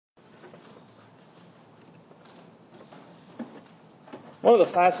One of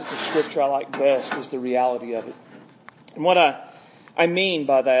the facets of Scripture I like best is the reality of it. And what I mean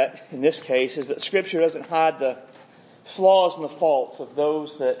by that, in this case, is that Scripture doesn't hide the flaws and the faults of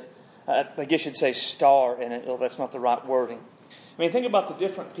those that, I guess you'd say, star in it, though that's not the right wording. I mean, think about the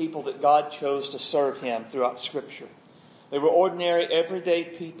different people that God chose to serve Him throughout Scripture. They were ordinary, everyday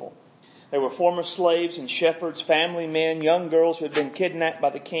people. They were former slaves and shepherds, family men, young girls who had been kidnapped by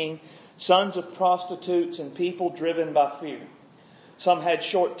the king, sons of prostitutes, and people driven by fear. Some had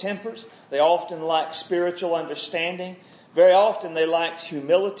short tempers. They often lacked spiritual understanding. Very often they lacked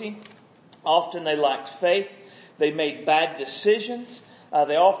humility. Often they lacked faith. They made bad decisions.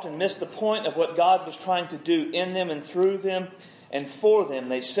 They often missed the point of what God was trying to do in them and through them and for them.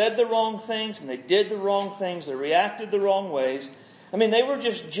 They said the wrong things and they did the wrong things. They reacted the wrong ways. I mean, they were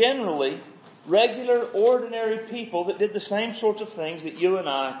just generally regular, ordinary people that did the same sorts of things that you and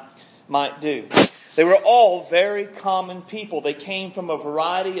I might do. They were all very common people. They came from a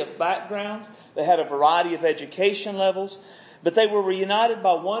variety of backgrounds. They had a variety of education levels. But they were reunited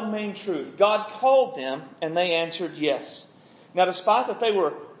by one main truth. God called them and they answered yes. Now, despite that they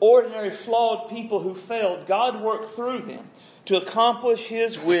were ordinary, flawed people who failed, God worked through them to accomplish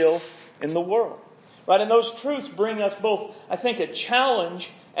His will in the world. Right? And those truths bring us both, I think, a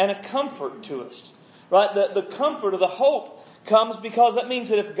challenge and a comfort to us. Right? The comfort or the hope comes because that means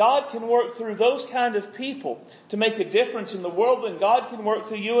that if God can work through those kind of people to make a difference in the world, then God can work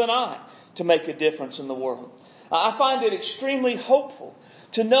through you and I to make a difference in the world. I find it extremely hopeful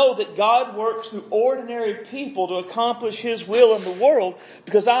to know that God works through ordinary people to accomplish His will in the world,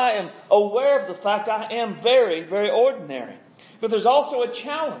 because I am aware of the fact I am very, very ordinary. But there's also a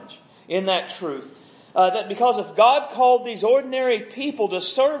challenge in that truth, that because if God called these ordinary people to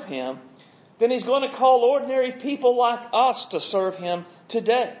serve Him, then He's going to call ordinary people like us to serve Him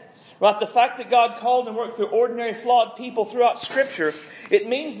today. Right? The fact that God called and worked through ordinary, flawed people throughout Scripture, it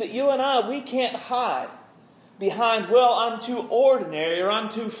means that you and I, we can't hide behind, well, I'm too ordinary or I'm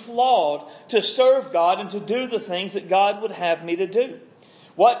too flawed to serve God and to do the things that God would have me to do.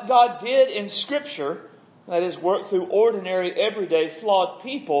 What God did in Scripture, that is, work through ordinary, everyday, flawed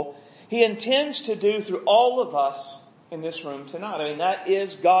people, He intends to do through all of us in this room tonight. I mean, that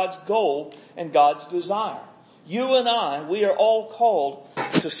is God's goal and God's desire. You and I, we are all called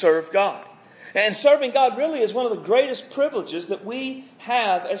to serve God. And serving God really is one of the greatest privileges that we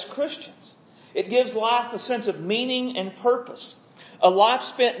have as Christians. It gives life a sense of meaning and purpose. A life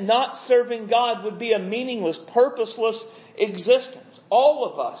spent not serving God would be a meaningless, purposeless existence. All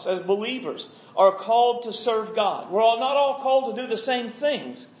of us as believers are called to serve God. We're not all called to do the same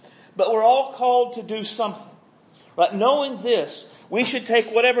things, but we're all called to do something. Right? Knowing this, we should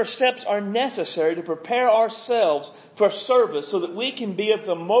take whatever steps are necessary to prepare ourselves for service so that we can be of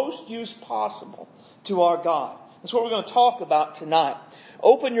the most use possible to our God. That's what we're going to talk about tonight.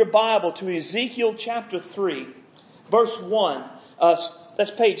 Open your Bible to Ezekiel chapter 3, verse 1.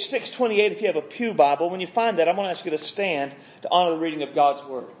 That's page 628 if you have a pew Bible. When you find that, I'm going to ask you to stand to honor the reading of God's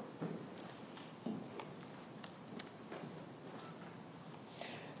Word.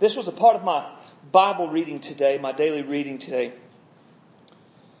 This was a part of my Bible reading today, my daily reading today. It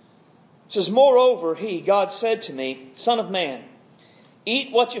says, "Moreover, God said to me, Son of man,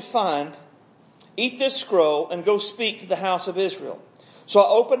 eat what you find, eat this scroll, and go speak to the house of Israel. So I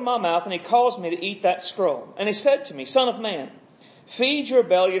opened my mouth, and He caused me to eat that scroll. And He said to me, Son of man, feed your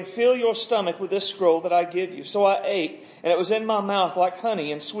belly and fill your stomach with this scroll that I give you. So I ate, and it was in my mouth like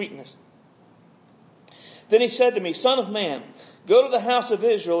honey and sweetness. Then He said to me, Son of man, go to the house of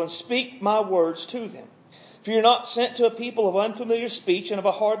Israel and speak my words to them. For you're not sent to a people of unfamiliar speech and of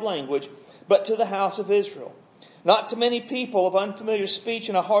a hard language, but to the house of Israel. Not to many people of unfamiliar speech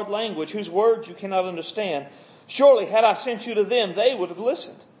and a hard language, whose words you cannot understand. Surely had I sent you to them, they would have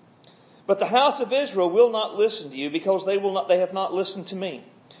listened. But the house of Israel will not listen to you, because they have not listened to me.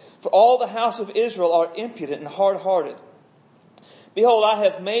 For all the house of Israel are impudent and hard-hearted. Behold, I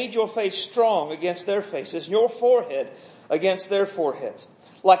have made your face strong against their faces, and your forehead against their foreheads.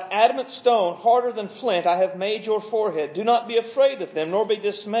 Like adamant stone, harder than flint, I have made your forehead. Do not be afraid of them, nor be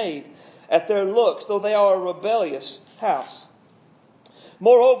dismayed at their looks, though they are a rebellious house.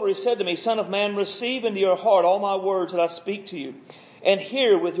 Moreover, He said to me, Son of man, receive into your heart all my words that I speak to you, and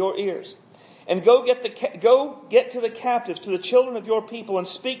hear with your ears. And go get to the captives, to the children of your people, and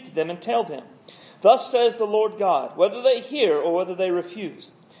speak to them, and tell them, Thus says the Lord God, whether they hear or whether they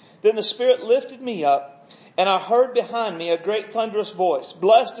refuse. Then the Spirit lifted me up, and I heard behind me a great thunderous voice.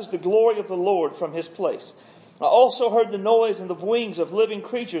 Blessed is the glory of the Lord from His place. I also heard the noise and the wings of living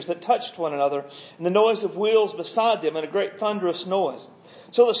creatures that touched one another, and the noise of wheels beside them, and a great thunderous noise.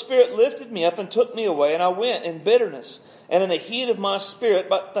 So the Spirit lifted me up and took me away, and I went in bitterness and in the heat of my spirit,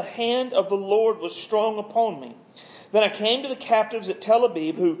 but the hand of the Lord was strong upon me. Then I came to the captives at Tel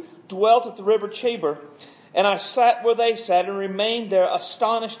Aviv, who dwelt at the river Chebar, and I sat where they sat and remained there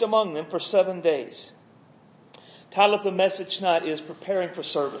astonished among them for 7 days. Title of the message tonight is Preparing for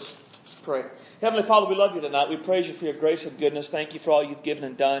Service. Let's pray. Heavenly Father, we love you tonight. We praise you for your grace and goodness. Thank you for all you've given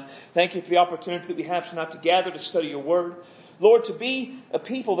and done. Thank you for the opportunity that we have tonight to gather to study your word. Lord, to be a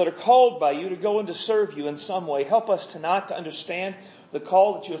people that are called by you to go and to serve you in some way. Help us tonight to understand the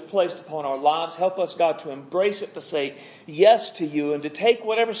call that you have placed upon our lives. Help us, God, to embrace it, to say yes to you, and to take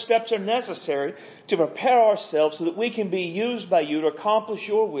whatever steps are necessary to prepare ourselves so that we can be used by you to accomplish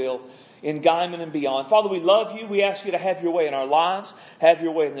your will in Guyman and beyond. Father, we love you. We ask you to have your way in our lives. Have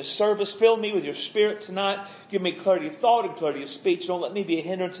your way in this service. Fill me with your Spirit tonight. Give me clarity of thought and clarity of speech. Don't let me be a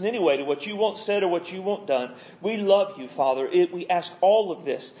hindrance in any way to what you want said or what you want done. We love you, Father. We ask all of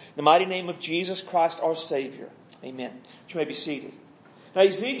this in the mighty name of Jesus Christ, our Savior. Amen. You may be seated. Now,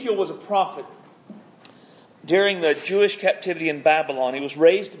 Ezekiel was a prophet during the Jewish captivity in Babylon. He was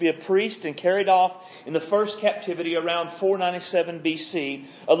raised to be a priest and carried off in the first captivity around 497 BC,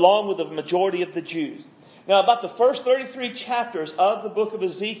 along with the majority of the Jews. Now, about the first 33 chapters of the book of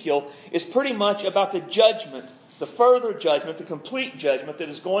Ezekiel is pretty much about the judgment, the further judgment, the complete judgment that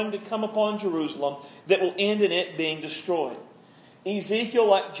is going to come upon Jerusalem that will end in it being destroyed. Ezekiel,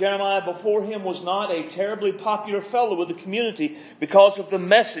 like Jeremiah before him, was not a terribly popular fellow with the community because of the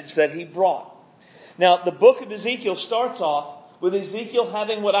message that he brought. Now, the book of Ezekiel starts off with Ezekiel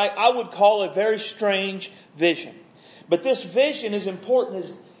having what I would call a very strange vision. But this vision is important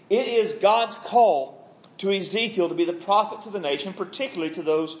as it is God's call to Ezekiel to be the prophet to the nation, particularly to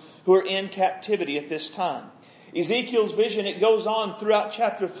those who are in captivity at this time. Ezekiel's vision, it goes on throughout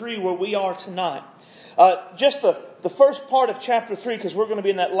chapter 3 where we are tonight. Just the first part of chapter 3, because we're going to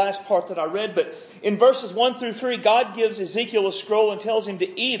be in that last part that I read, but in verses 1 through 3, God gives Ezekiel a scroll and tells him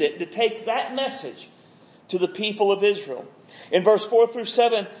to eat it, to take that message to the people of Israel. In verse 4 through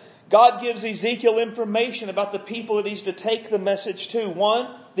 7, God gives Ezekiel information about the people that he's to take the message to.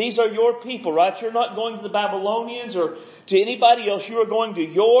 One, these are your people, right? You're not going to the Babylonians or to anybody else. You are going to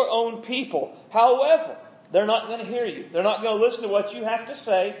your own people. However, they're not going to hear you. They're not going to listen to what you have to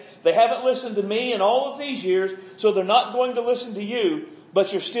say. They haven't listened to me in all of these years, so they're not going to listen to you,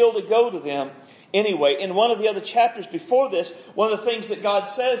 but you're still to go to them anyway. In one of the other chapters before this, one of the things that God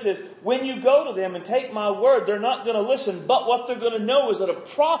says is, when you go to them and take my word, they're not going to listen, but what they're going to know is that a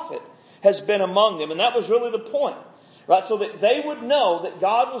prophet has been among them. And that was really the point, right? So that they would know that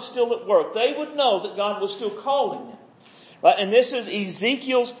God was still at work. They would know that God was still calling them, right? And this is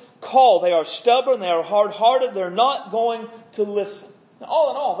Ezekiel's call. They are stubborn. They are hard-hearted. They're not going to listen. Now, all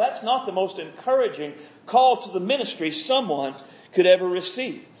in all, that's not the most encouraging call to the ministry someone could ever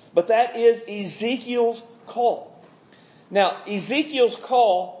receive. But that is Ezekiel's call. Now, Ezekiel's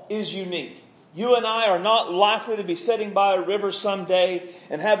call is unique. You and I are not likely to be sitting by a river someday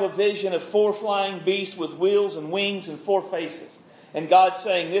and have a vision of 4 flying beasts with wheels and wings and 4 faces. And God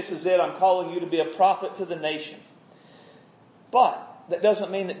saying, this is it, I'm calling you to be a prophet to the nations. But that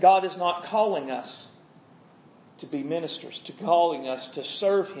doesn't mean that God is not calling us to be ministers, to calling us to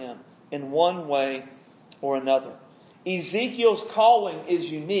serve Him in one way or another. Ezekiel's calling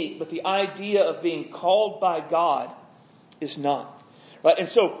is unique, but the idea of being called by God is not. Right? And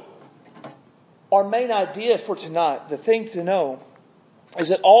so, our main idea for tonight, the thing to know, is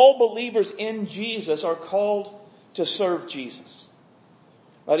that all believers in Jesus are called to serve Jesus.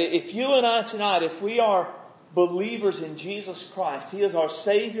 Right? If you and I tonight, if we are believers in Jesus Christ, He is our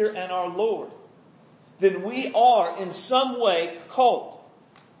Savior and our Lord, then we are in some way called.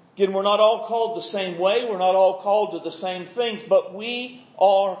 Again, we're not all called the same way. We're not all called to the same things, but we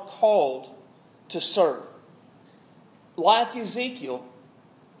are called to serve. Like Ezekiel,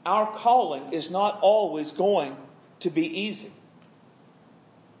 our calling is not always going to be easy.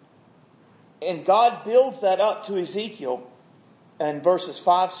 And God builds that up to Ezekiel in verses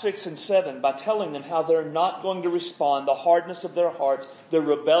 5, 6, and 7 by telling them how they're not going to respond, the hardness of their hearts, the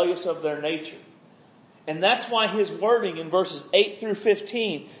rebellious of their nature. And that's why his wording in verses 8 through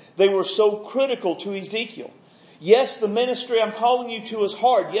 15, they were so critical to Ezekiel. Yes, the ministry I'm calling you to is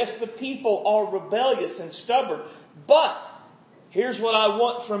hard. Yes, the people are rebellious and stubborn. But here's what I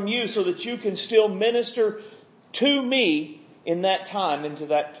want from you so that you can still minister to me in that time, into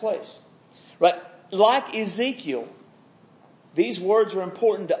that place. Right? Like Ezekiel, these words are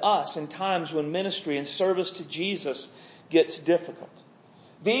important to us in times when ministry and service to Jesus gets difficult.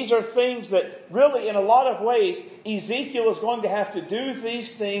 These are things that really, in a lot of ways, Ezekiel is going to have to do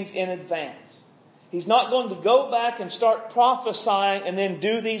these things in advance. He's not going to go back and start prophesying and then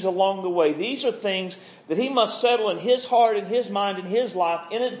do these along the way. These are things that he must settle in his heart, in his mind, in his life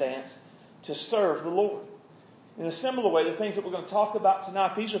in advance to serve the Lord. In a similar way, the things that we're going to talk about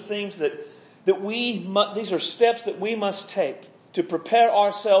tonight, these are things these are steps that we must take to prepare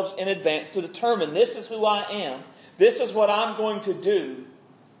ourselves in advance to determine this is who I am. This is what I'm going to do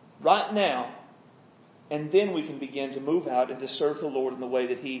right now. And then we can begin to move out and to serve the Lord in the way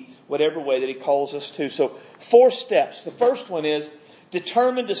that whatever way that He calls us to. So 4 steps. The first one is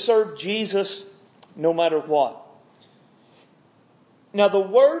determined to serve Jesus no matter what. Now the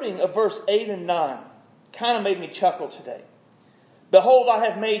wording of verse 8 and 9 kind of made me chuckle today. Behold, I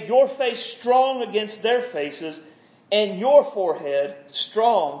have made your face strong against their faces, and your forehead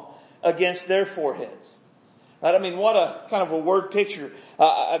strong against their foreheads. Right? I mean, what a kind of a word picture.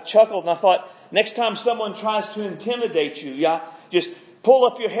 I chuckled and I thought, next time someone tries to intimidate you, just pull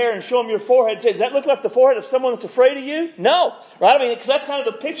up your hair and show them your forehead and say, does that look like the forehead of someone that's afraid of you? No. Right? I mean, because that's kind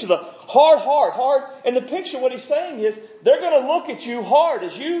of the picture, the hard. And the picture, what he's saying is, they're going to look at you hard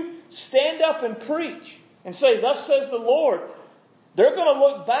as you stand up and preach and say, thus says the Lord. They're going to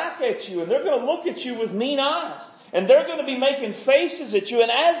look back at you and they're going to look at you with mean eyes. And they're going to be making faces at you.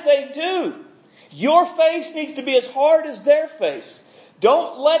 And as they do, your face needs to be as hard as their face.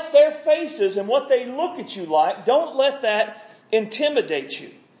 Don't let their faces and what they look at you like, don't let that intimidate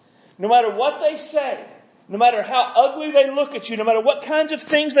you. No matter what they say, no matter how ugly they look at you, no matter what kinds of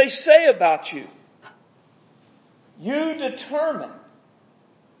things they say about you, you determine.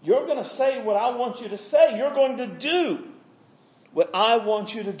 You're going to say what I want you to say. You're going to do what I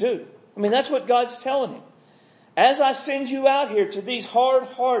want you to do. I mean, that's what God's telling him. As I send you out here to these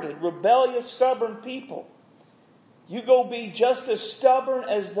hard-hearted, rebellious, stubborn people, you go be just as stubborn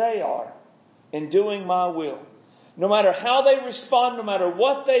as they are in doing my will. No matter how they respond, no matter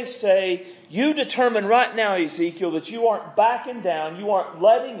what they say, you determine right now, Ezekiel, that you aren't backing down, you aren't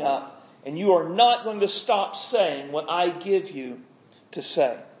letting up, and you are not going to stop saying what I give you to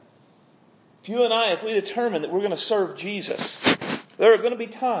say. If we determine that we're going to serve Jesus, there are going to be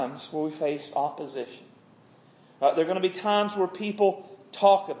times where we face opposition. There are going to be times where people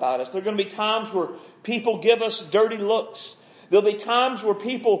talk about us. There are going to be times where people give us dirty looks. There'll be times where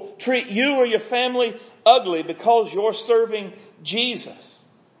people treat you or your family ugly because you're serving Jesus.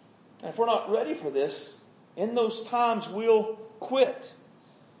 And if we're not ready for this, in those times we'll quit.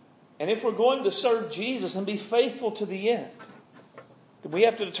 And if we're going to serve Jesus and be faithful to the end, then we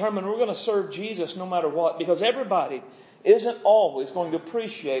have to determine we're going to serve Jesus no matter what, because everybody isn't always going to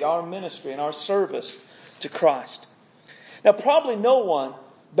appreciate our ministry and our service to Christ. Now, probably no one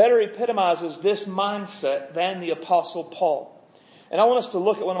better epitomizes this mindset than the Apostle Paul. And I want us to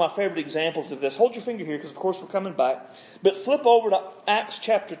look at one of my favorite examples of this. Hold your finger here because, of course, we're coming back. But flip over to Acts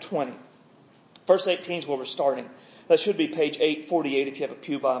chapter 20. Verse 18 is where we're starting. That should be page 848 if you have a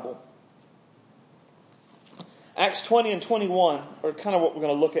Pew Bible. Acts 20 and 21 are kind of what we're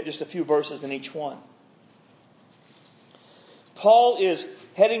going to look at, just a few verses in each one. Paul is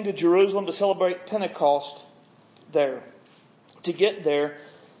heading to Jerusalem to celebrate Pentecost there. To get there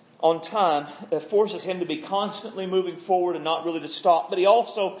on time, it forces him to be constantly moving forward and not really to stop. But he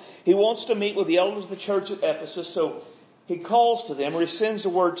wants to meet with the elders of the church at Ephesus, so he calls to them, or he sends a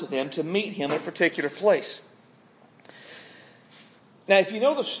word to them to meet him at a particular place. Now, if you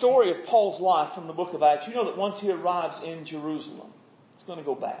know the story of Paul's life from the book of Acts, you know that once he arrives in Jerusalem, it's going to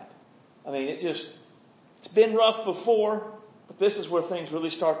go bad. I mean, it's been rough before, but this is where things really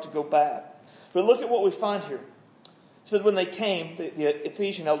start to go bad. But look at what we find here. It said when they came, the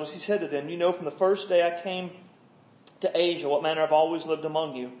Ephesian elders, he said to them, you know, from the first day I came to Asia, what manner I've always lived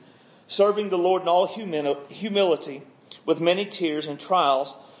among you, serving the Lord in all humility, with many tears and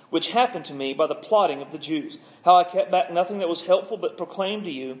trials, which happened to me by the plotting of the Jews. How I kept back nothing that was helpful, but proclaimed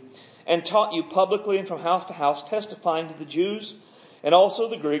to you, and taught you publicly and from house to house, testifying to the Jews and also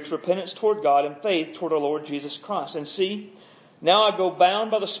the Greeks, repentance toward God and faith toward our Lord Jesus Christ. And see, now I go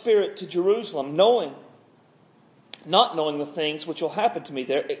bound by the Spirit to Jerusalem, not knowing the things which will happen to me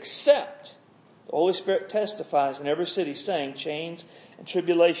there, except the Holy Spirit testifies in every city, saying, chains and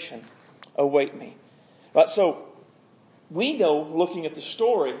tribulation await me. Right, so we know, looking at the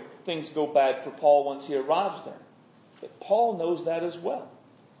story, things go bad for Paul once he arrives there. But Paul knows that as well.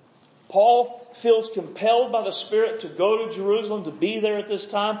 Paul feels compelled by the Spirit to go to Jerusalem, to be there at this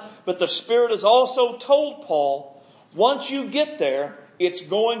time. But the Spirit has also told Paul, once you get there, it's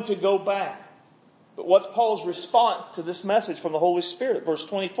going to go bad. But what's Paul's response to this message from the Holy Spirit? Verse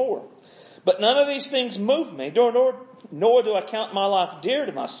 24. But none of these things move me, nor do I count my life dear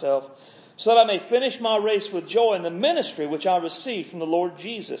to myself, so that I may finish my race with joy in the ministry which I received from the Lord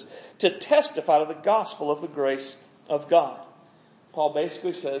Jesus, to testify to the gospel of the grace of God. Paul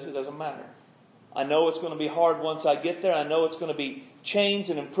basically says it doesn't matter. I know it's going to be hard once I get there. I know it's going to be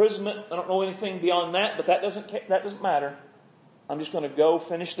chains and imprisonment. I don't know anything beyond that, but that doesn't matter. I'm just going to go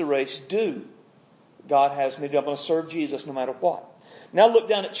finish the race, do God has me do. I'm going to serve Jesus no matter what. Now look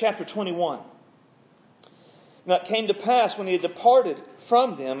down at chapter 21. Now it came to pass when he had departed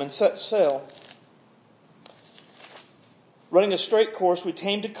from them and set sail, running a straight course, we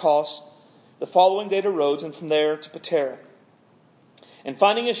came to Kos the following day to Rhodes, and from there to Patara. And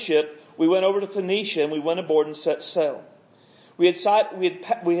finding a ship, we went over to Phoenicia, and we went aboard and set sail. We had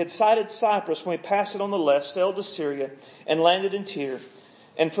sighted Cyprus when we passed it on the left, sailed to Syria, and landed in Tyre.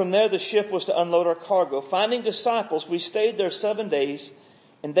 And from there the ship was to unload our cargo. Finding disciples, we stayed there 7 days,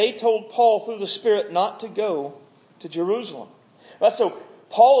 and they told Paul through the Spirit not to go to Jerusalem. Right, so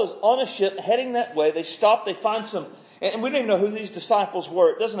Paul is on a ship heading that way. They stop, they find some, and we don't even know who these disciples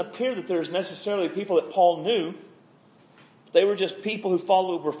were. It doesn't appear that there's necessarily people that Paul knew. They were just people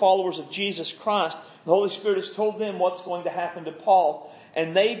who were followers of Jesus Christ. The Holy Spirit has told them what's going to happen to Paul.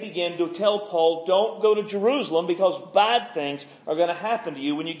 And they begin to tell Paul, don't go to Jerusalem because bad things are going to happen to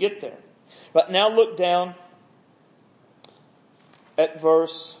you when you get there. But now look down at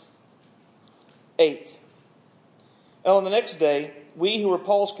verse 8. And on the next day, we who were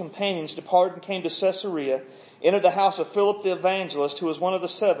Paul's companions departed and came to Caesarea, entered the house of Philip the evangelist, who was one of the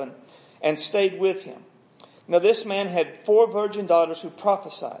 7, and stayed with him. Now this man had 4 virgin daughters who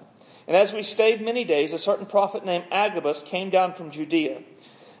prophesied. And as we stayed many days, a certain prophet named Agabus came down from Judea.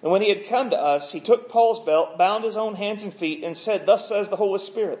 And when he had come to us, he took Paul's belt, bound his own hands and feet, and said, Thus says the Holy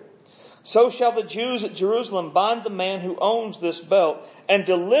Spirit, so shall the Jews at Jerusalem bind the man who owns this belt and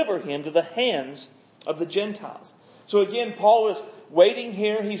deliver him to the hands of the Gentiles. So again, Paul is waiting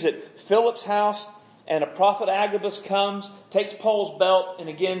here. He's at Philip's house, and a prophet Agabus comes, takes Paul's belt, and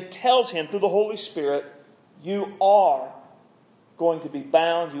again tells him through the Holy Spirit, you are going to be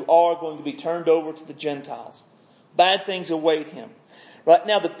bound. You are going to be turned over to the Gentiles. Bad things await him. Right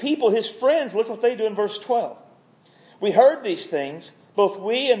now, the people, his friends, look what they do in verse 12. We heard these things. Both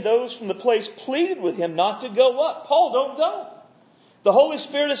we and those from the place pleaded with him not to go up. Paul, don't go. The Holy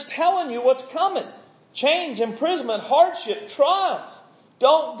Spirit is telling you what's coming. Chains, imprisonment, hardship, trials.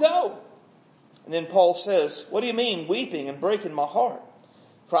 Don't go. And then Paul says, what do you mean, weeping and breaking my heart?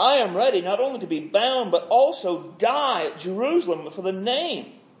 For I am ready not only to be bound, but also die at Jerusalem for the name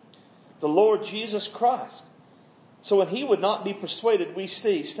of the Lord Jesus Christ. So when he would not be persuaded, we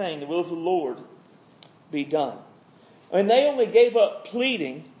see, saying, the will of the Lord be done. And they only gave up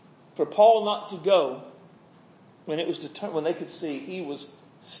pleading for Paul not to go when it was when they could see he was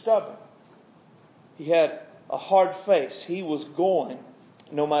stubborn. He had a hard face. He was going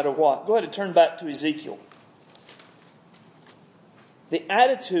no matter what. Go ahead and turn back to Ezekiel. The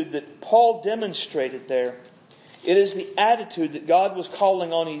attitude that Paul demonstrated there, it is the attitude that God was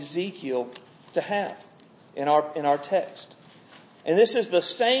calling on Ezekiel to have in our text. And this is the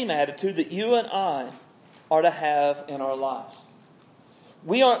same attitude that you and I are to have in our lives.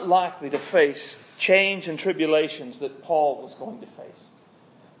 We aren't likely to face change and tribulations that Paul was going to face.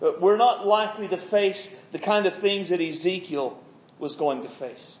 But we're not likely to face the kind of things that Ezekiel was going to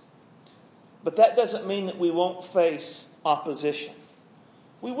face. But that doesn't mean that we won't face opposition.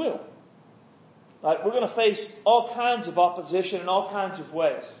 We will. Right? We're going to face all kinds of opposition in all kinds of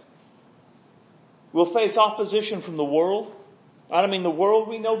ways. We'll face opposition from the world. I mean the world,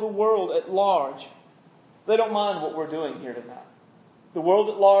 we know the world at large. They don't mind what we're doing here tonight. The world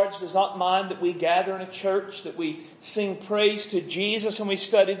at large does not mind that we gather in a church, that we sing praise to Jesus and we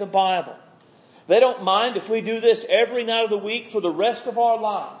study the Bible. They don't mind if we do this every night of the week for the rest of our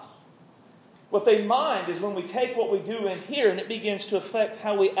lives. What they mind is when we take what we do in here and it begins to affect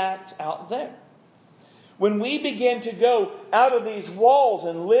how we act out there. When we begin to go out of these walls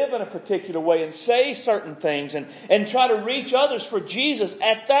and live in a particular way and say certain things and try to reach others for Jesus,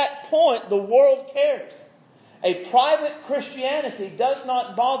 at that point the world cares. A private Christianity does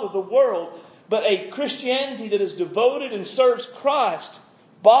not bother the world, but a Christianity that is devoted and serves Christ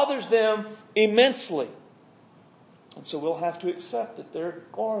bothers them immensely. And so we'll have to accept that there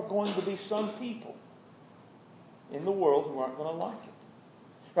are going to be some people in the world who aren't going to like it.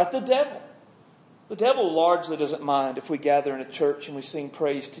 Right? The devil largely doesn't mind if we gather in a church and we sing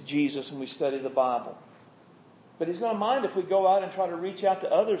praise to Jesus and we study the Bible. But he's going to mind if we go out and try to reach out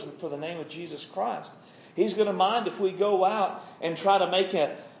to others for the name of Jesus Christ. He's going to mind if we go out and try to make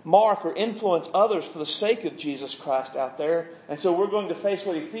a mark or influence others for the sake of Jesus Christ out there. And so we're going to face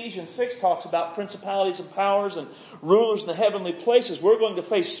what Ephesians 6 talks about, principalities and powers and rulers in the heavenly places. We're going to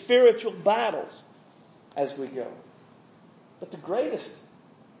face spiritual battles as we go. But the greatest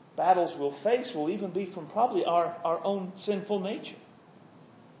battles we'll face will even be from probably our own sinful nature.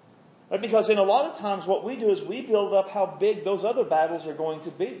 Right? Because in a lot of times what we do is we build up how big those other battles are going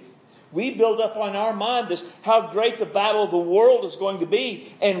to be. We build up on our mind this how great the battle of the world is going to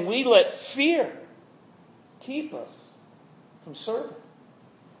be, and we let fear keep us from serving.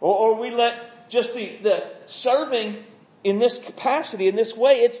 Or we let just the serving in this capacity, in this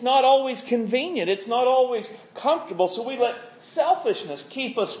way, it's not always convenient. It's not always comfortable. So we let selfishness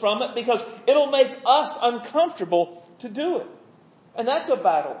keep us from it because it'll make us uncomfortable to do it. And that's a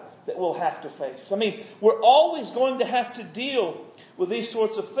battle that we'll have to face. I mean, we're always going to have to deal with these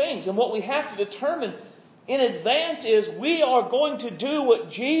sorts of things. And what we have to determine in advance is we are going to do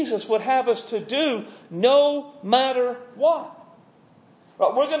what Jesus would have us to do no matter what.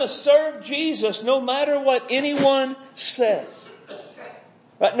 Right? We're going to serve Jesus no matter what anyone says.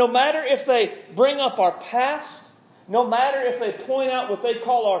 Right? No matter if they bring up our past, no matter if they point out what they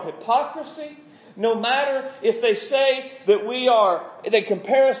call our hypocrisy, no matter if they say that they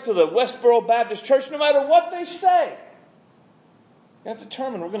compare us to the Westboro Baptist Church, no matter what they say, we have to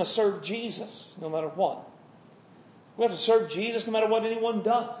determine we're going to serve Jesus no matter what. We have to serve Jesus no matter what anyone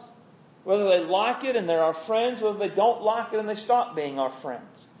does. Whether they like it and they're our friends, whether they don't like it and they stop being our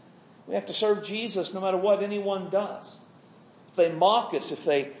friends. We have to serve Jesus no matter what anyone does. If they mock us, if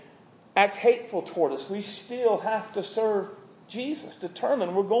they act hateful toward us, we still have to serve Jesus.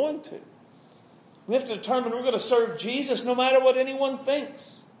 Determine we're going to. We have to determine we're going to serve Jesus no matter what anyone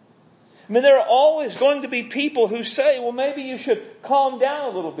thinks. I mean, there are always going to be people who say, well, maybe you should calm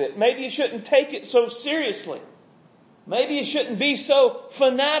down a little bit. Maybe you shouldn't take it so seriously. Maybe you shouldn't be so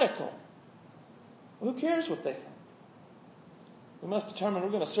fanatical. Who cares what they think? We must determine we're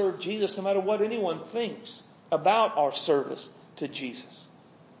going to serve Jesus no matter what anyone thinks about our service to Jesus.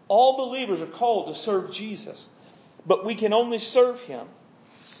 All believers are called to serve Jesus, but we can only serve Him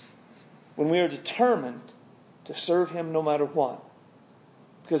when we are determined to serve Him no matter what.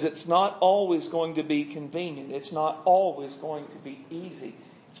 Because it's not always going to be convenient. It's not always going to be easy.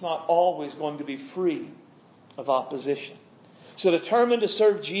 It's not always going to be free of opposition. So determined to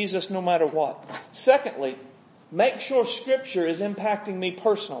serve Jesus no matter what. Secondly, make sure Scripture is impacting me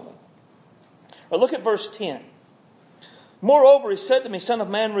personally. Now look at verse 10. Moreover, He said to me, Son of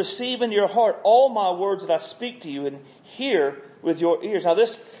man, receive into your heart all my words that I speak to you and hear with your ears. Now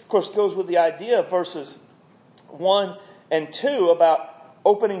this, of course, goes with the idea of verses 1 and 2 about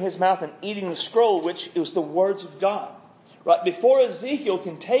opening His mouth and eating the scroll, which was the words of God. Right? Before Ezekiel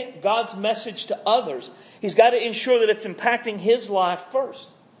can take God's message to others, he's got to ensure that it's impacting his life first.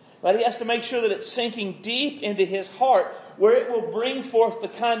 Right? He has to make sure that it's sinking deep into his heart where it will bring forth the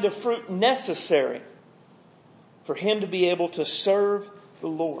kind of fruit necessary for him to be able to serve the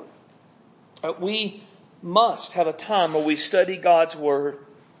Lord. We must have a time where we study God's Word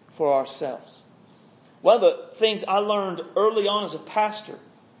for ourselves. One of the things I learned early on as a pastor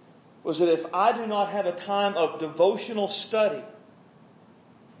was that if I do not have a time of devotional study,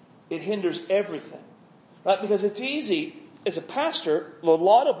 it hinders everything. Right? Because it's easy, as a pastor, a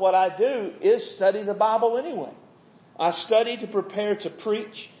lot of what I do is study the Bible anyway. I study to prepare to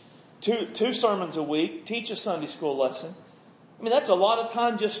preach two sermons a week, teach a Sunday school lesson. I mean, that's a lot of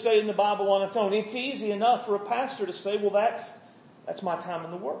time just studying the Bible on its own. It's easy enough for a pastor to say, well, that's my time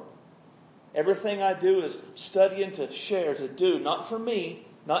in the Word. Everything I do is studying to share, to do, not for me,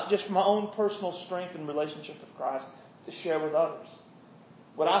 not just for my own personal strength and relationship with Christ, to share with others.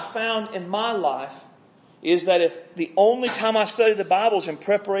 What I found in my life is that if the only time I study the Bible is in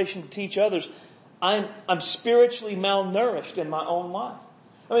preparation to teach others, I'm spiritually malnourished in my own life.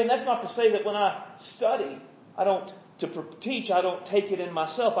 I mean, that's not to say that when I study, to teach, I don't take it in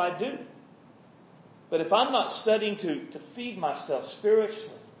myself. I do. But if I'm not studying to feed myself spiritually,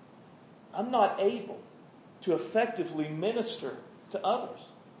 I'm not able to effectively minister to others.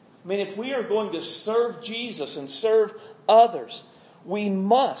 I mean, if we are going to serve Jesus and serve others, we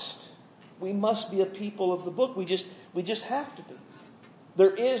must be a people of the book. We just have to be.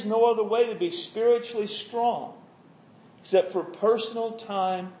 There is no other way to be spiritually strong except for personal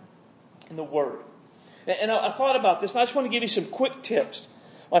time in the Word. And I thought about this, and I just want to give you some quick tips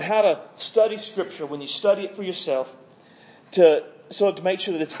on how to study Scripture when you study it for yourself to make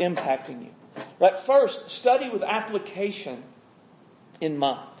sure that it's impacting you. Right? First, study with application in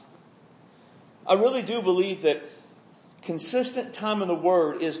mind. I really do believe that Consistent time in the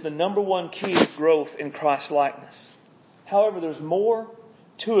Word is the number one key to growth in Christ-likeness. However, there's more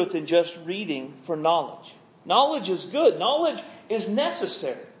to it than just reading for knowledge. Knowledge is good. Knowledge is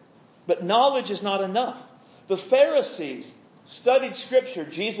necessary. But knowledge is not enough. The Pharisees studied Scripture,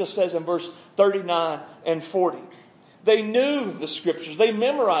 Jesus says in verse 39 and 40. They knew the Scriptures. They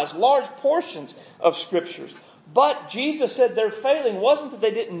memorized large portions of Scriptures. But Jesus said their failing wasn't that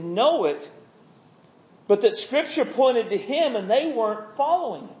they didn't know it, but that Scripture pointed to Him and they weren't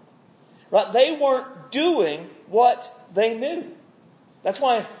following it. Right? They weren't doing what they knew. That's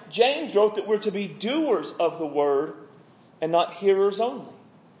why James wrote that we're to be doers of the Word and not hearers only.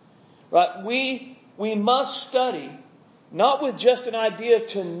 Right? We must study, not with just an idea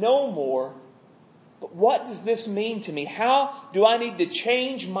to know more, but what does this mean to me? How do I need to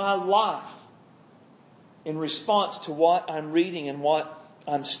change my life in response to what I'm reading and what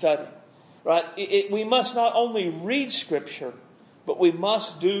I'm studying? Right? We must not only read Scripture, but we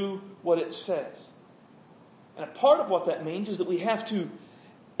must do what it says. And a part of what that means is that we have to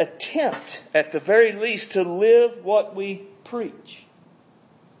attempt, at the very least, to live what we preach.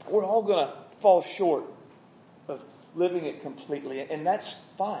 We're all going to fall short of living it completely, and that's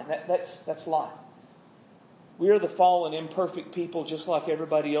fine. That's life. We are the fallen, imperfect people just like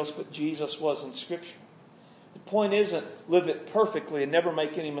everybody else, but Jesus was in Scripture. The point isn't live it perfectly and never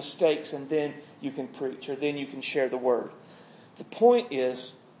make any mistakes and then you can preach or then you can share the Word. The point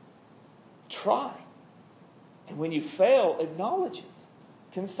is try. And when you fail, acknowledge it.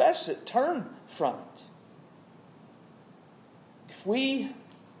 Confess it. Turn from it. If we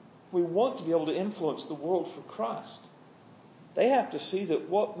want to be able to influence the world for Christ, they have to see that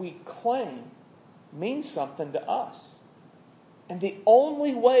what we claim means something to us. And the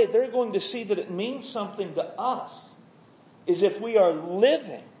only way they're going to see that it means something to us is if we are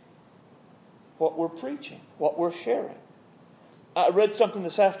living what we're preaching, what we're sharing. I read something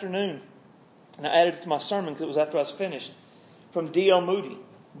this afternoon, and I added it to my sermon because it was after I was finished, from D.L. Moody.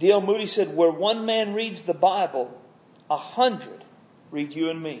 D.L. Moody said, where one man reads the Bible, 100 read you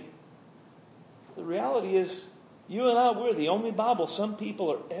and me. The reality is, you and I, we're the only Bible some people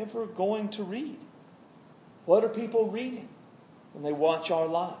are ever going to read. What are people reading when they watch our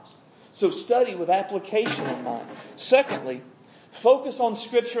lives? So study with application in mind. Secondly, focus on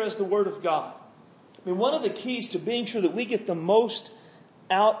Scripture as the Word of God. I mean, one of the keys to being sure that we get the most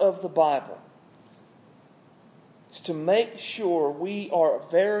out of the Bible is to make sure we are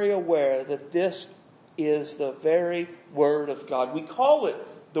very aware that this is the very Word of God. We call it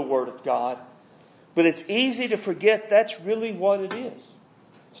the Word of God, but it's easy to forget that's really what it is.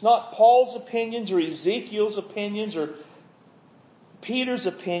 It's not Paul's opinions or Ezekiel's opinions or Peter's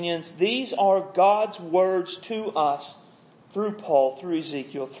opinions. These are God's words to us through Paul, through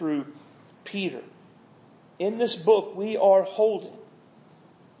Ezekiel, through Peter. In this book, we are holding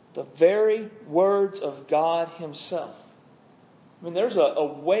the very words of God Himself. I mean, there's a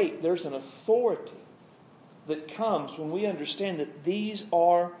weight, there's an authority that comes when we understand that these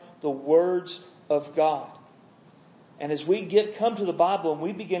are the words of God. And as we come to the Bible and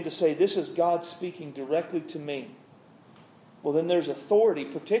we begin to say, this is God speaking directly to me, well, then there's authority,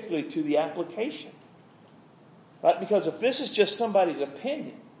 particularly to the application. Right? Because if this is just somebody's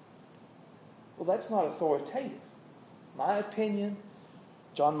opinion, well, that's not authoritative. My opinion,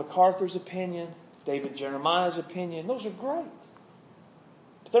 John MacArthur's opinion, David Jeremiah's opinion, those are great.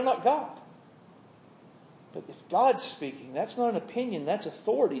 But they're not God. But if God's speaking, that's not an opinion, that's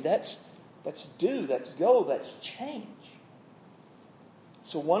authority, that's do, that's go, that's change.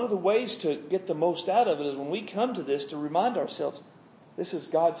 So one of the ways to get the most out of it is when we come to this to remind ourselves, this is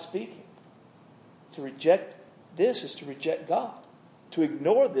God speaking. To reject this is to reject God. To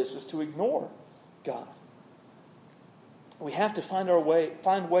ignore this is to ignore God. We have to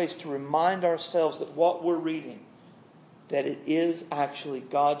find ways to remind ourselves that what we're reading, that it is actually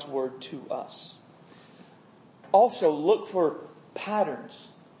God's Word to us. Also, look for patterns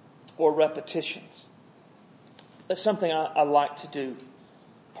or repetitions. That's something I like to do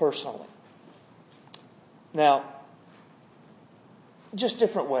personally. Now, just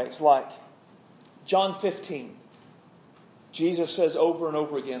different ways, like John 15. Jesus says over and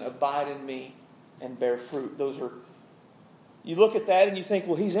over again, abide in me and bear fruit. You look at that and you think,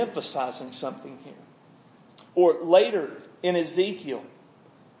 well, He's emphasizing something here. Or later in Ezekiel,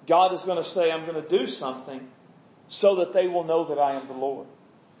 God is going to say, I'm going to do something so that they will know that I am the Lord.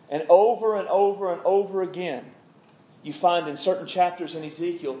 And over and over and over again, you find in certain chapters in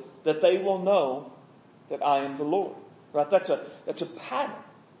Ezekiel that they will know that I am the Lord. Right? That's a pattern.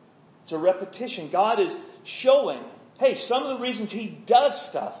 It's a repetition. God is showing, hey, some of the reasons He does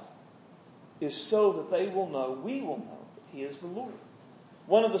stuff is so that they will know, we will know, He is the Lord.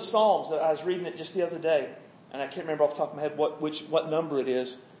 One of the Psalms that I was reading it just the other day, and I can't remember off the top of my head what number it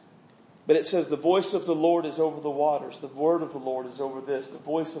is, but it says, the voice of the Lord is over the waters. The word of the Lord is over this. The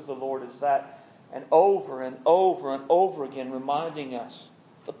voice of the Lord is that. And over and over and over again, reminding us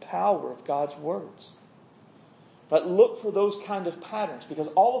the power of God's words. But look for those kind of patterns, because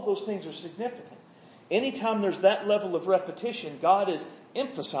all of those things are significant. Anytime there's that level of repetition, God is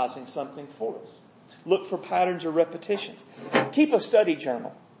emphasizing something for us. Look for patterns or repetitions. Keep a study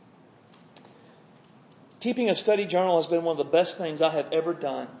journal. Keeping a study journal has been one of the best things I have ever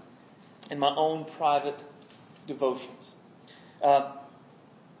done in my own private devotions.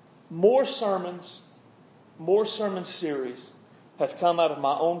 More sermon series have come out of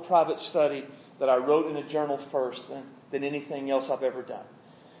my own private study that I wrote in a journal first than anything else I've ever done.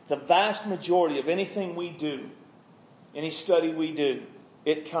 The vast majority of anything we do, any study we do,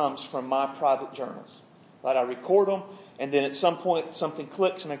 it comes from my private journals. Right? I record them, and then at some point something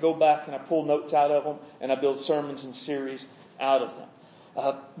clicks, and I go back and I pull notes out of them, and I build sermons and series out of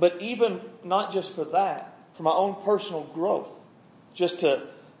them. But even not just for that, for my own personal growth, just to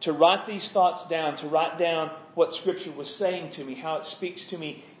write these thoughts down, to write down what Scripture was saying to me, how it speaks to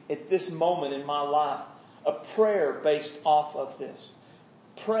me at this moment in my life. A prayer based off of this.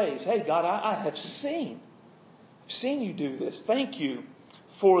 Praise. Hey, God, I have seen you do this. Thank you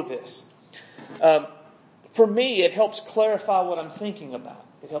for this. For me, it helps clarify what I'm thinking about.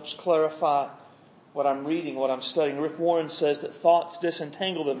 It helps clarify what I'm reading, what I'm studying. Rick Warren says that thoughts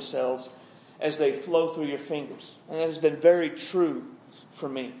disentangle themselves as they flow through your fingers. And that has been very true for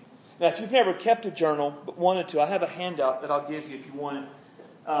me. Now, if you've never kept a journal but wanted to, I have a handout that I'll give you if you want it.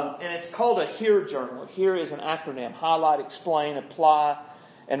 And it's called a HEAR journal. HEAR is an acronym. Highlight, explain, apply,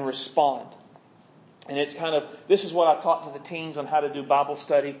 and respond. And it's this is what I taught to the teens on how to do Bible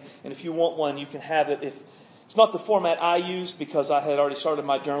study. And if you want one, you can have it. It's not the format I use because I had already started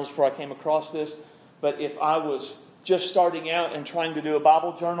my journals before I came across this. But if I was just starting out and trying to do a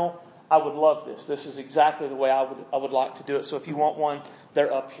Bible journal, I would love this. This is exactly the way I would like to do it. So if you want one,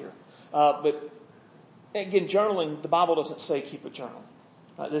 they're up here. But again, journaling, the Bible doesn't say keep a journal.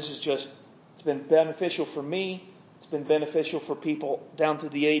 This is just, it's been beneficial for me. It's been beneficial for people down through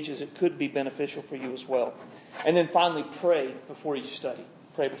the ages. It could be beneficial for you as well. And then finally, pray before you study.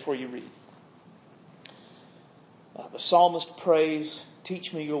 Pray before you read. The psalmist prays,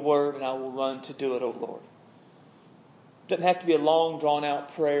 teach me your word and I will run to do it, O Lord. It doesn't have to be a long,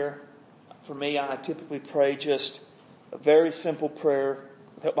 drawn-out prayer. For me, I typically pray just a very simple prayer.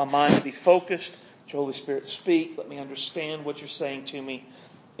 Help my mind to be focused. Let your Holy Spirit speak. Let me understand what you're saying to me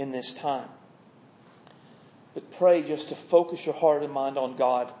in this time. But pray just to focus your heart and mind on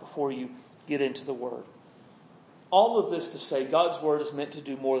God before you get into the Word. All of this to say, God's Word is meant to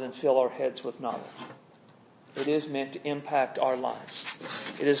do more than fill our heads with knowledge. It is meant to impact our lives.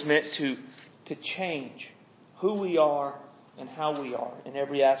 It is meant to change who we are and how we are in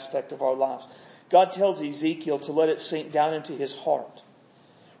every aspect of our lives. God tells Ezekiel to let it sink down into his heart.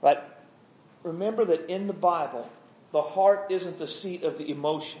 Right? Remember that in the Bible, the heart isn't the seat of the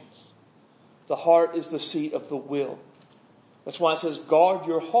emotions. The heart is the seat of the will. That's why it says, guard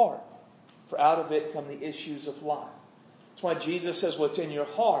your heart, for out of it come the issues of life. That's why Jesus says what's in your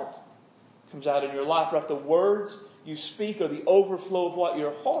heart comes out in your life. Right? The words you speak are the overflow of what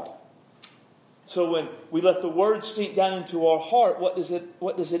your heart. So when we let the words sink down into our heart, what does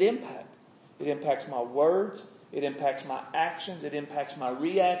it impact? It impacts my words. It impacts my actions. It impacts my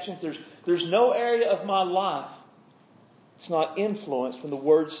reactions. There's no area of my life that's not influenced when the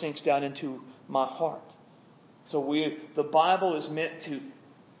word sinks down into my heart. So the Bible is meant to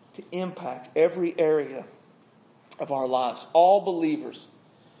impact every area of our lives. All believers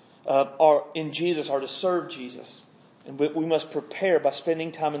are in Jesus are to serve Jesus. And we must prepare by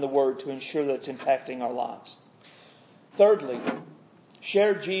spending time in the Word to ensure that it's impacting our lives. Thirdly,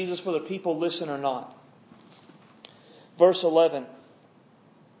 share Jesus whether people listen or not. Verse 11,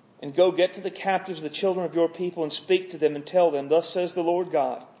 and go get to the captives, the children of your people, and speak to them and tell them, thus says the Lord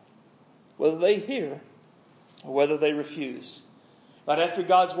God, whether they hear or whether they refuse. Right after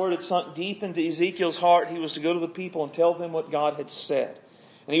God's Word had sunk deep into Ezekiel's heart, he was to go to the people and tell them what God had said.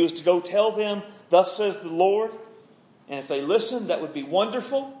 And he was to go tell them, thus says the Lord. And if they listened, that would be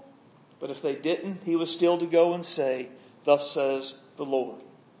wonderful. But if they didn't, he was still to go and say, thus says the Lord.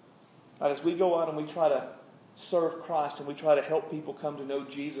 Right, as we go out and we try to serve Christ and we try to help people come to know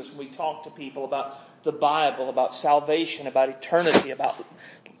Jesus and we talk to people about the Bible, about salvation, about eternity, about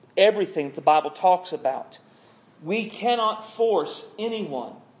everything the Bible talks about, we cannot force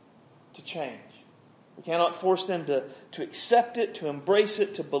anyone to change. We cannot force them to accept it, to embrace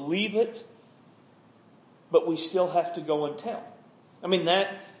it, to believe it. but we still have to go and tell. I mean,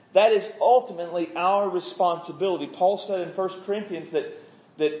 that is ultimately our responsibility. Paul said in 1 Corinthians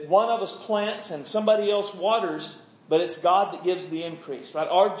that one of us plants and somebody else waters, but it's God that gives the increase, right?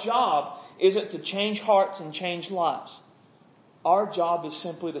 Our job isn't to change hearts and change lives. Our job is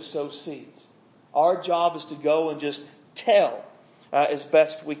simply to sow seeds. Our job is to go and just tell as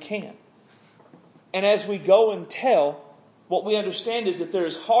best we can. And as we go and tell, what we understand is that there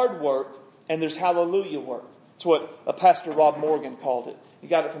is hard work and there's hallelujah work. It's what Pastor Rob Morgan called it. You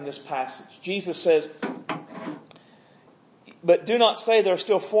got it from this passage. Jesus says, "But do not say there are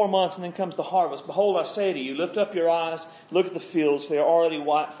still 4 months and then comes the harvest. Behold, I say to you, lift up your eyes, look at the fields, for they are already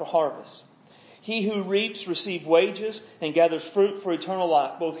white for harvest. He who reaps receives wages and gathers fruit for eternal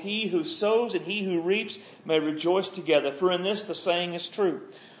life. Both he who sows and he who reaps may rejoice together. For in this the saying is true.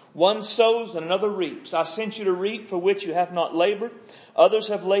 One sows and another reaps. I sent you to reap for which you have not labored. Others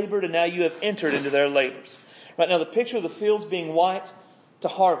have labored and now you have entered into their labors." Right now, the picture of the fields being white to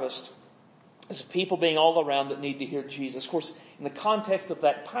harvest is people being all around that need to hear Jesus. Of course, in the context of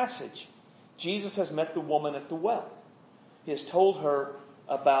that passage, Jesus has met the woman at the well. He has told her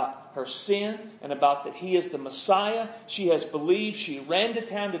about her sin and about that He is the Messiah. She has believed. She ran to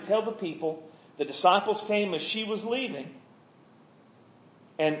town to tell the people. The disciples came as she was leaving.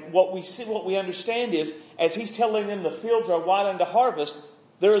 And what we understand is, as He's telling them the fields are white unto harvest,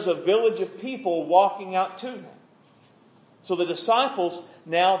 there is a village of people walking out to them. So the disciples,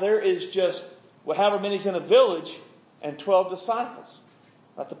 now there is just, however many's in a village, and 12 disciples.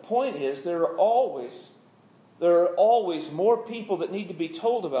 But the point is, there are always more people that need to be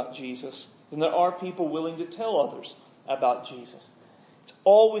told about Jesus than there are people willing to tell others about Jesus. It's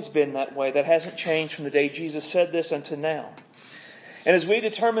always been that way. That hasn't changed from the day Jesus said this until now. And as we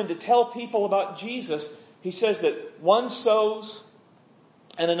determine to tell people about Jesus, He says that one sows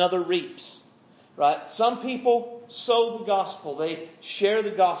and another reaps. Right? Some people sow the gospel. They share the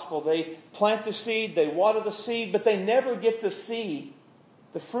gospel. They plant the seed. They water the seed. But they never get to see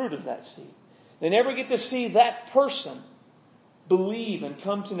the fruit of that seed. They never get to see that person believe and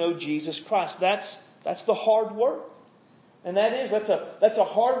come to know Jesus Christ. That's the hard work. And that's a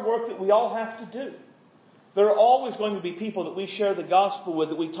hard work that we all have to do. There are always going to be people that we share the gospel with,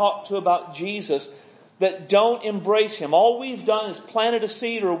 that we talk to about Jesus, that don't embrace Him. All we've done is planted a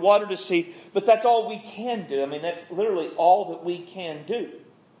seed or watered a seed, but that's all we can do. I mean, that's literally all that we can do.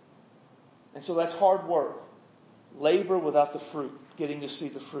 And so that's hard work. Labor without the fruit, getting to see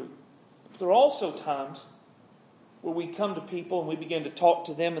the fruit. But there are also times where we come to people and we begin to talk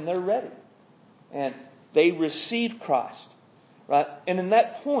to them and they're ready. And they receive Christ. Right? And in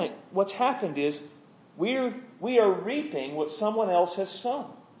that point, what's happened is we are reaping what someone else has sown.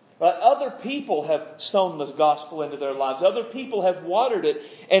 Other people have sown the gospel into their lives. Other people have watered it.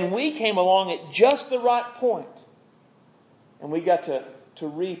 And we came along at just the right point. And we got to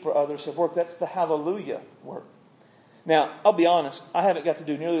reap where others have worked. That's the hallelujah work. Now, I'll be honest. I haven't got to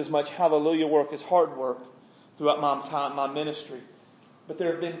do nearly as much hallelujah work as hard work throughout my ministry. But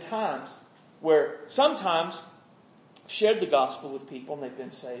there have been times where sometimes I've shared the gospel with people and they've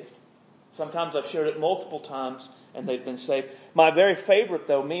been saved. Sometimes I've shared it multiple times and they've been saved. My very favorite,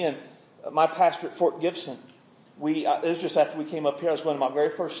 though, me and my pastor at Fort Gibson, it was just after we came up here. I was going to my very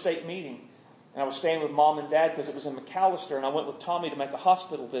first state meeting. And I was staying with Mom and Dad because it was in McAllister. And I went with Tommy to make a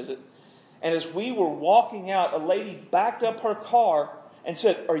hospital visit. And as we were walking out, a lady backed up her car and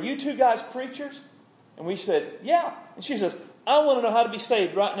said, "Are you two guys preachers?" And we said, "Yeah." And she says, "I want to know how to be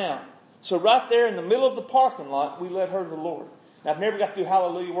saved right now." So right there in the middle of the parking lot, we led her to the Lord. Now, I've never got to do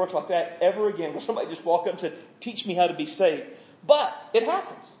hallelujah work like that ever again, where somebody just walked up and said, "Teach me how to be saved." But it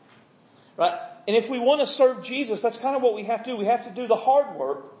happens. Right? And if we want to serve Jesus, that's kind of what we have to do. We have to do the hard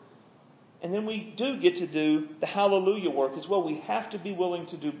work. And then we do get to do the hallelujah work as well. We have to be willing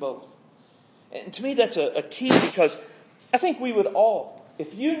to do both. And to me, that's a key, because I think we would all,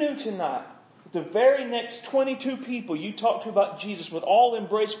 if you knew tonight, the very next 22 people you talk to about Jesus would all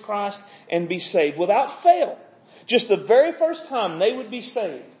embrace Christ and be saved without fail. Just the very first time they would be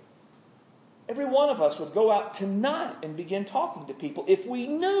saved. Every one of us would go out tonight and begin talking to people if we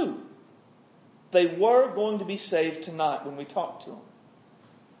knew they were going to be saved tonight when we talked to them.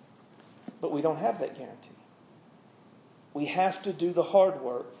 But we don't have that guarantee. We have to do the hard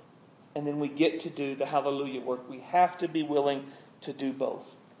work, and then we get to do the hallelujah work. We have to be willing to do both.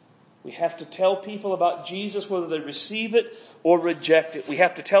 We have to tell people about Jesus whether they receive it or reject it. We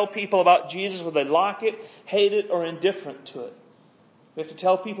have to tell people about Jesus whether they like it, hate it, or indifferent to it. We have to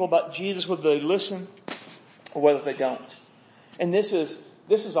tell people about Jesus whether they listen or whether they don't. And this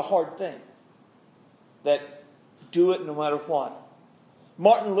is a hard thing. That do it no matter what.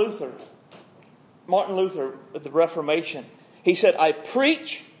 Martin Luther Martin Luther at the Reformation, he said, I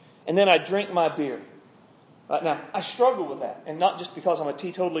preach and then I drink my beer. Now, I struggle with that. And not just because I'm a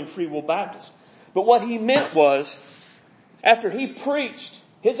teetotaling Free Will Baptist. But what he meant was, after he preached,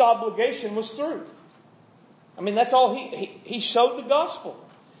 his obligation was through. I mean, that's all he showed the gospel.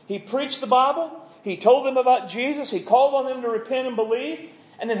 He preached the Bible. He told them about Jesus. He called on them to repent and believe.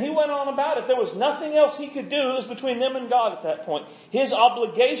 And then he went on about it. There was nothing else he could do. It was between them and God at that point. His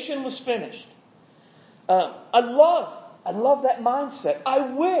obligation was finished. I love that mindset. I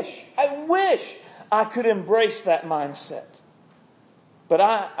wish I could embrace that mindset. But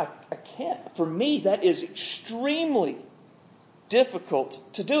I can't. For me, that is extremely difficult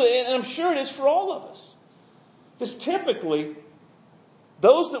to do. And I'm sure it is for all of us. Because typically,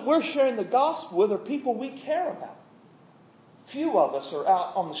 those that we're sharing the gospel with are people we care about. Few of us are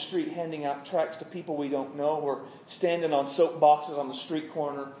out on the street handing out tracts to people we don't know, or standing on soapboxes on the street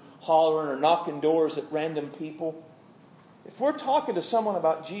corner, hollering or knocking doors at random people. If we're talking to someone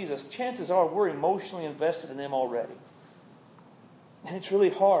about Jesus, chances are we're emotionally invested in them already. And it's really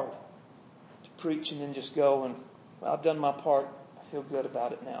hard to preach and then just go and, well, I've done my part. I feel good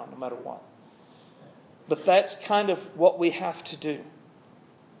about it now, no matter what. But that's kind of what we have to do.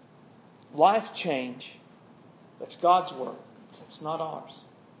 Life change, that's God's work. It's not ours.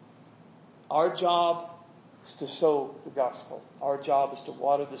 Our job is to sow the gospel. Our job is to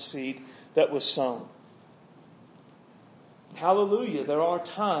water the seed that was sown. Hallelujah, there are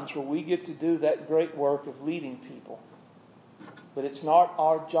times where we get to do that great work of leading people. But it's not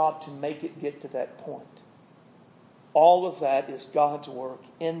our job to make it get to that point. All of that is God's work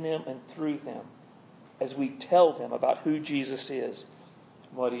in them and through them as we tell them about who Jesus is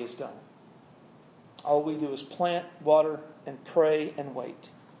and what He has done. All we do is plant, water, and pray and wait.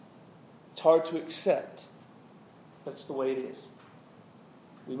 It's hard to accept, but it's the way it is.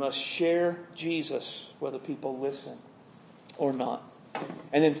 We must share Jesus whether people listen or not.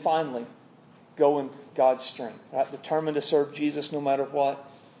 And then finally, go in God's strength. Right? Determined to serve Jesus no matter what.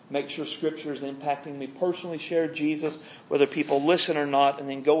 Make sure Scripture is impacting me personally. Share Jesus whether people listen or not. And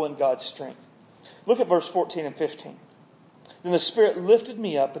then go in God's strength. Look at verse 14 and 15. Then the Spirit lifted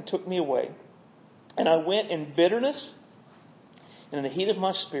me up and took me away. And I went in bitterness and in the heat of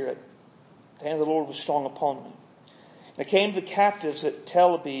my spirit. The hand of the Lord was strong upon me. And I came to the captives at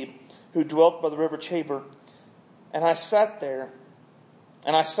Tel Abib who dwelt by the river Chebar. And I sat there.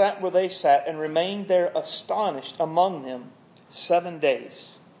 And I sat where they sat and remained there astonished among them 7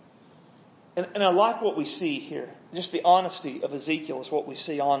 days. And I like what we see here. Just the honesty of Ezekiel is what we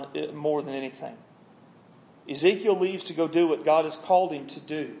see on more than anything. Ezekiel leaves to go do what God has called him to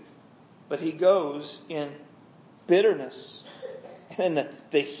do. But he goes in bitterness and in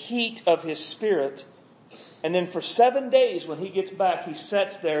the heat of his spirit. And then for 7 days when he gets back, he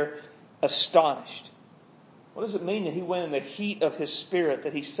sits there astonished. What does it mean that he went in the heat of his spirit,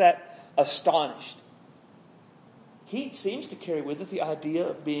 that he sat astonished? Heat seems to carry with it the idea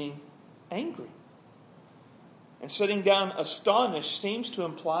of being angry. And sitting down astonished seems to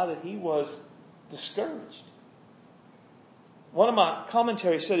imply that he was discouraged. One of my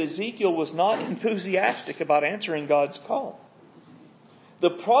commentaries said Ezekiel was not enthusiastic about answering God's call. The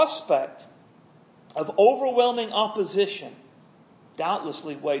prospect of overwhelming opposition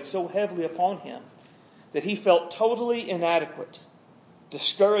doubtlessly weighed so heavily upon him that he felt totally inadequate.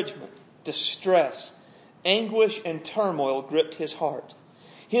 Discouragement, distress, anguish, and turmoil gripped his heart.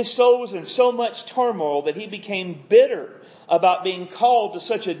 His soul was in so much turmoil that he became bitter about being called to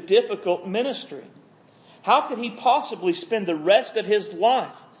such a difficult ministry. How could he possibly spend the rest of his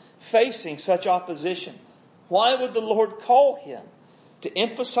life facing such opposition? Why would the Lord call him to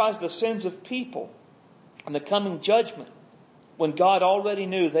emphasize the sins of people and the coming judgment when God already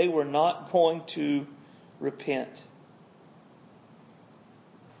knew they were not going to repent?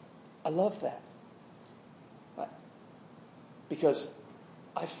 I love that. Because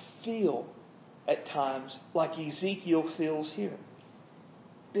I feel at times like Ezekiel feels here.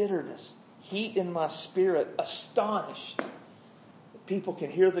 Bitterness, heat in my spirit, astonished that people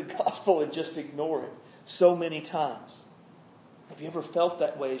can hear the gospel and just ignore it so many times. Have you ever felt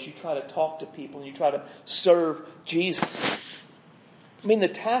that way as you try to talk to people and you try to serve Jesus? I mean, the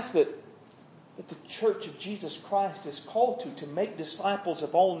task that the Church of Jesus Christ is called to make disciples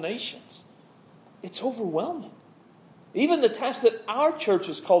of all nations, it's overwhelming. Even the task that our church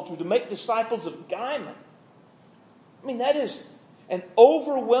is called to make disciples of Guyman. I mean, that is an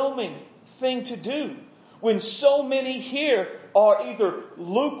overwhelming thing to do when so many here are either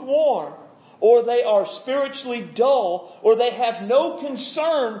lukewarm or they are spiritually dull or they have no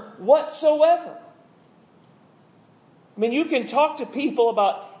concern whatsoever. I mean, you can talk to people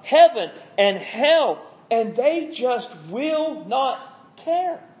about heaven and hell, and they just will not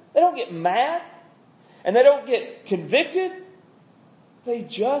care. They don't get mad, and they don't get convicted. They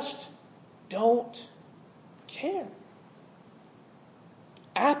just don't care.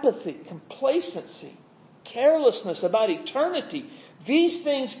 Apathy, complacency, carelessness about eternity. These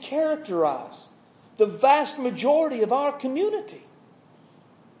things characterize the vast majority of our community.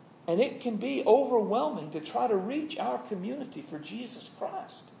 And it can be overwhelming to try to reach our community for Jesus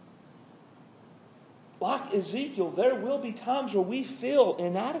Christ. Like Ezekiel, there will be times where we feel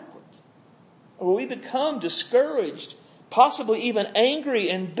inadequate, or where we become discouraged, possibly even angry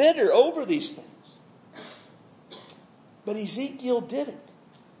and bitter over these things. But Ezekiel did it.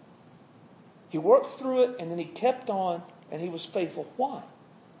 He worked through it, and then he kept on, and he was faithful. Why?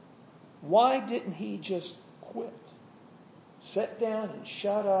 Why didn't he just quit? Sit down and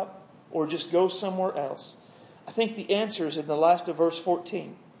shut up, or just go somewhere else? I think the answer is in the last of verse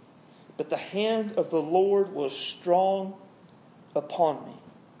 14. But the hand of the Lord was strong upon me.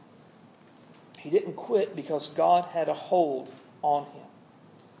 He didn't quit because God had a hold on him.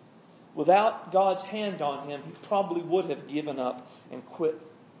 Without God's hand on him, he probably would have given up and quit.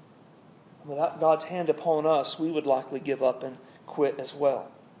 Without God's hand upon us, we would likely give up and quit as well.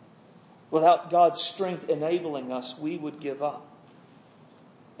 Without God's strength enabling us, we would give up.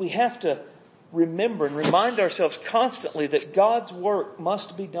 We have to remember and remind ourselves constantly that God's work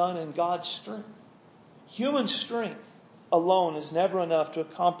must be done in God's strength. Human strength alone is never enough to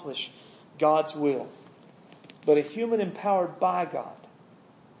accomplish God's will. But a human empowered by God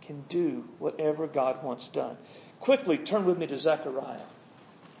can do whatever God wants done. Quickly, turn with me to Zechariah.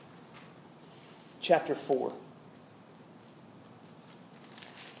 Chapter 4.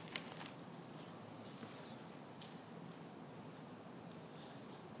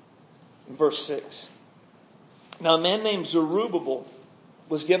 Verse 6. Now a man named Zerubbabel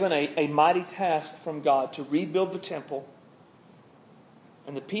was given a mighty task from God to rebuild the temple.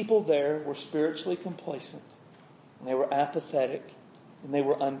 And the people there were spiritually complacent. And they were apathetic. And they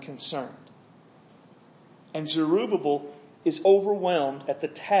were unconcerned. And Zerubbabel is overwhelmed at the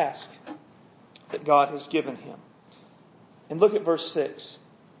task that God has given him. And look at verse 6.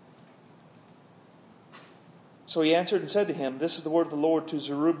 So he answered and said to him, This is the word of the Lord to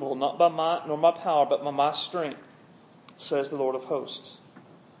Zerubbabel, not by might nor my power, but by my strength, says the Lord of hosts.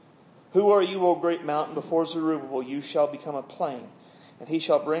 Who are you, O great mountain? Before Zerubbabel you shall become a plain, and he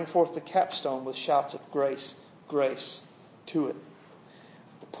shall bring forth the capstone with shouts of grace, grace to it.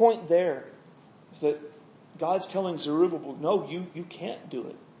 The point there is that God's telling Zerubbabel, no, you can't do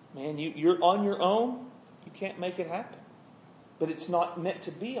it. Man, you're on your own. You can't make it happen. But it's not meant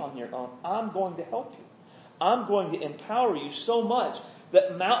to be on your own. I'm going to help you. I'm going to empower you so much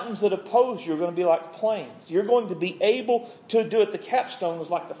that mountains that oppose you are going to be like plains. You're going to be able to do it. The capstone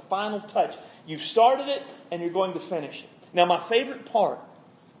was like the final touch. You've started it and you're going to finish it. Now, my favorite part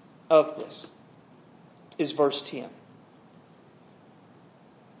of this is verse 10.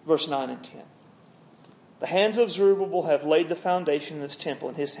 Verse 9 and 10. The hands of Zerubbabel have laid the foundation of this temple,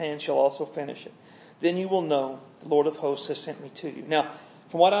 and his hands shall also finish it. Then you will know the Lord of hosts has sent me to you. Now,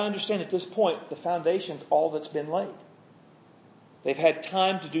 from what I understand at this point, the foundation's all that's been laid. They've had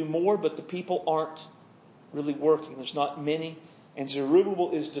time to do more, but the people aren't really working. There's not many. And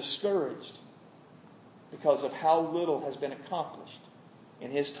Zerubbabel is discouraged because of how little has been accomplished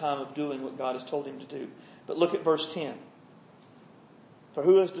in his time of doing what God has told him to do. But look at verse 10. For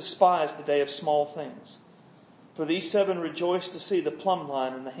who has despised the day of small things? For these 7 rejoice to see the plumb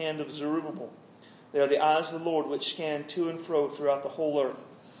line in the hand of Zerubbabel. They are the eyes of the Lord which scan to and fro throughout the whole earth.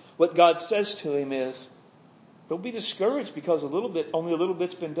 What God says to him is, don't be discouraged because only a little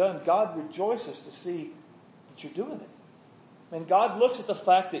bit's been done. God rejoices to see that you're doing it. And God looks at the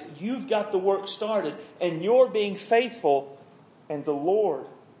fact that you've got the work started and you're being faithful, and the Lord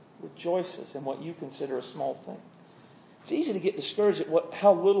rejoices in what you consider a small thing. It's easy to get discouraged at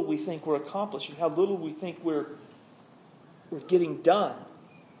how little we think we're accomplishing, how little we think we're getting done.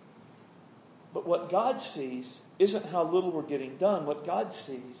 But what God sees isn't how little we're getting done. What God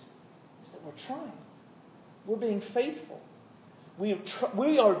sees is that we're trying. We're being faithful.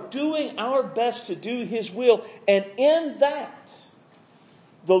 We are doing our best to do His will. And in that,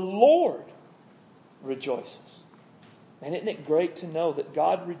 the Lord rejoices. And isn't it great to know that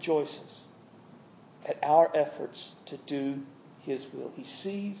God rejoices at our efforts to do His will? He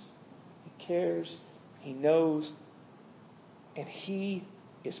sees, He cares, He knows, and He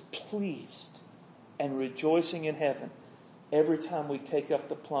is pleased and rejoicing in heaven every time we take up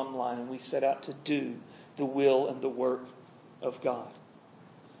the plumb line and we set out to do the will and the work of God.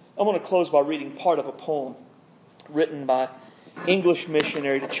 I want to close by reading part of a poem written by English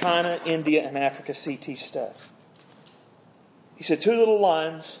missionary to China, India, and Africa, C.T. Studd. He said, 2 little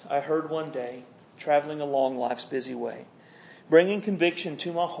lines I heard one day, traveling along life's busy way, bringing conviction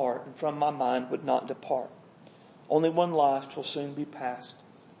to my heart and from my mind would not depart. Only one life will soon be past.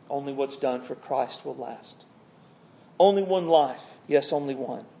 Only what's done for Christ will last. Only one life, yes, only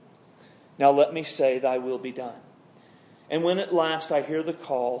one. Now let me say, thy will be done. And when at last I hear the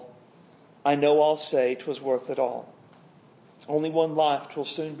call, I know I'll say 'twas worth it all. Only one life 'twill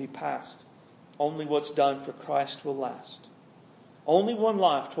soon be past. Only what's done for Christ will last. Only one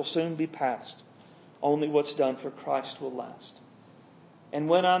life 'twill soon be past. Only what's done for Christ will last. And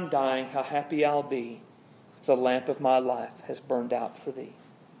when I'm dying, how happy I'll be if the lamp of my life has burned out for Thee.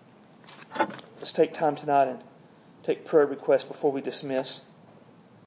 Let's take time tonight and take prayer requests before we dismiss.